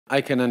I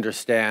can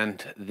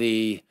understand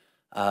the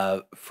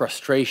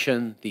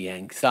frustration, the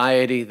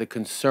anxiety, the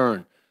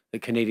concern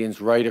that Canadians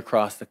right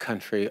across the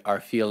country are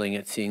feeling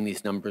at seeing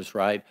these numbers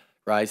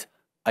rise.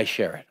 I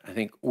share it. I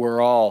think we're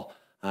all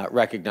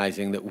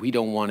recognizing that we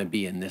don't want to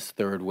be in this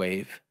third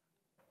wave,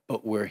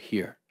 but we're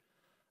here.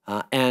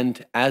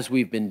 And as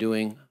we've been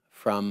doing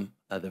from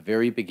the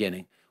very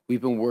beginning, we've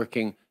been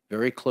working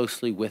very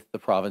closely with the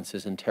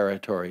provinces and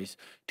territories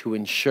to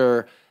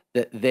ensure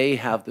that they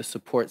have the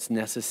supports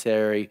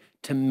necessary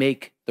to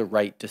make the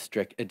right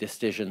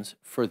decisions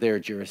for their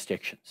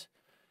jurisdictions.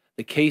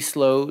 The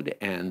caseload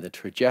and the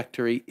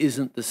trajectory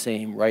isn't the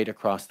same right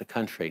across the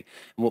country.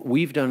 And what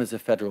we've done as a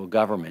federal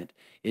government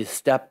is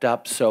stepped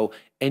up so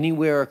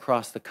anywhere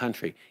across the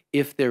country,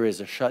 if there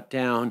is a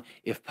shutdown,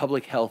 if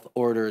public health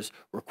orders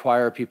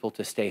require people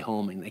to stay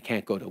home and they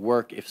can't go to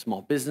work, if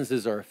small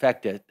businesses are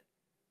affected,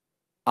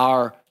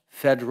 our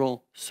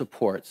federal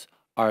supports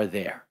are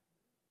there.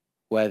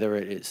 Whether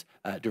it is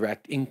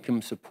direct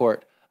income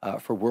support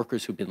for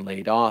workers who've been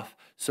laid off,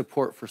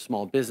 support for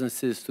small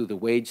businesses through the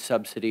wage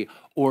subsidy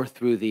or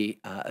through the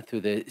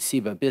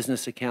CEBA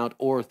business account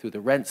or through the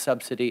rent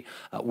subsidy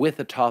with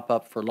a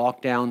top-up for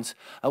lockdowns,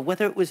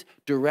 whether it was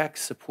direct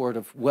support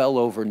of well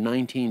over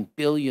 $19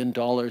 billion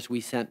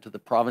we sent to the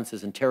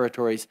provinces and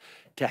territories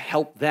to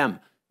help them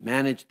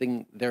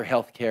managing their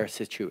healthcare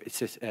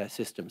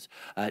systems,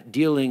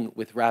 dealing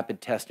with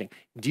rapid testing,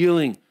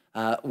 dealing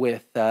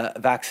with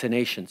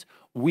vaccinations.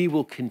 We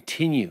will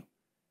continue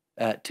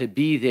to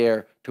be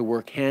there to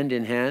work hand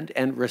in hand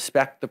and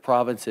respect the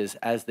provinces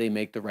as they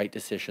make the right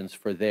decisions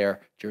for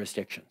their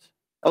jurisdictions.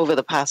 Over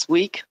the past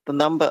week, the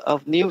number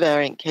of new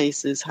variant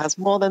cases has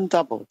more than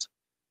doubled.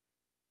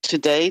 To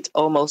date,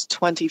 almost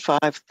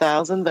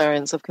 25,000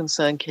 variants of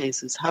concern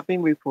cases have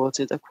been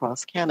reported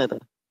across Canada,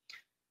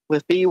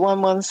 with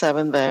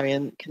B.1.1.7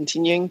 variant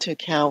continuing to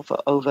account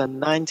for over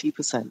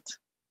 90%.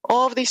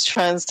 All of these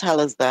trends tell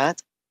us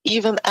that,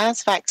 even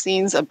as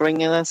vaccines are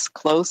bringing us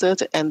closer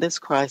to end this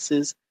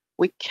crisis,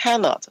 we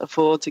cannot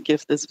afford to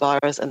give this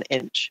virus an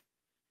inch.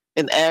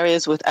 In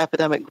areas with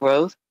epidemic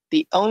growth,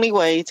 the only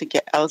way to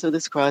get out of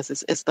this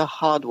crisis is the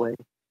hard way,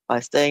 by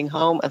staying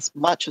home as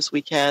much as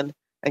we can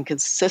and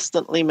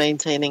consistently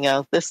maintaining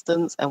our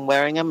distance and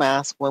wearing a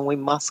mask when we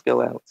must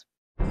go out.